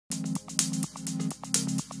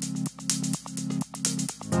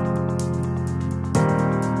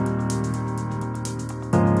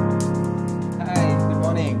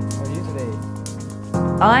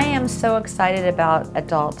I am so excited about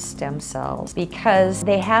adult stem cells because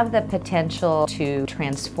they have the potential to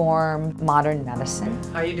transform modern medicine.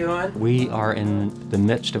 How you doing? We are in the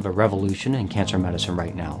midst of a revolution in cancer medicine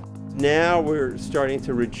right now. Now we're starting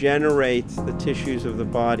to regenerate the tissues of the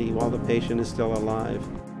body while the patient is still alive.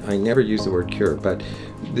 I never use the word cure, but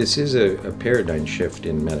this is a paradigm shift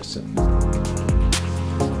in medicine.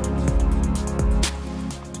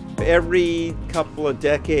 Every couple of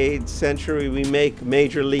decades, century, we make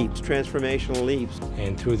major leaps, transformational leaps.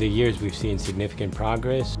 And through the years, we've seen significant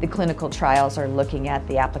progress. The clinical trials are looking at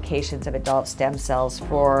the applications of adult stem cells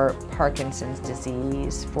for Parkinson's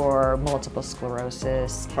disease, for multiple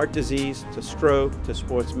sclerosis, Heart disease, to stroke, to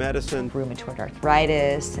sports medicine, rheumatoid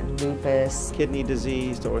arthritis and lupus, kidney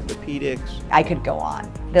disease, to orthopedics. I could go on.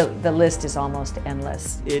 The list is almost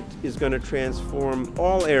endless. It is going to transform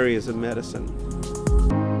all areas of medicine.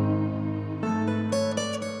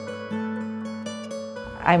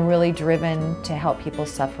 I'm really driven to help people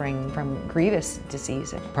suffering from grievous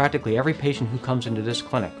disease. Practically every patient who comes into this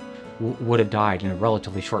clinic would have died in a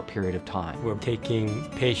relatively short period of time. We're taking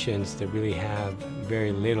patients that really have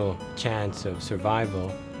very little chance of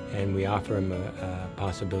survival, and we offer them a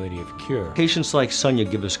possibility of cure. Patients like Sonia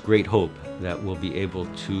give us great hope that we'll be able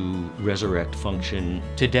to resurrect function.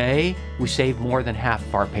 Today, we save more than half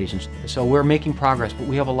of our patients. So we're making progress, but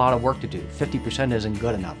we have a lot of work to do. 50% isn't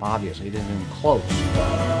good enough, obviously. It isn't even close.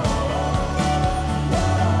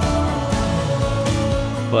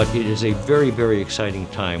 But it is a very, very exciting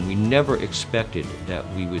time. We never expected that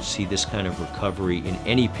we would see this kind of recovery in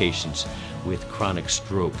any patients with chronic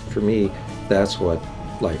stroke. For me, that's what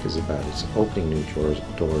life is about. It's opening new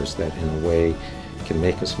doors that in a way can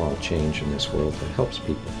make a small change in this world that helps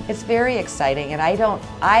people. It's very exciting, and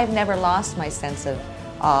I've never lost my sense of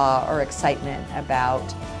awe or excitement about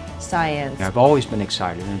science. I've always been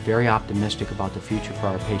excited and very optimistic about the future for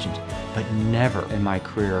our patients, but never in my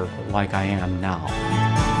career like I am now.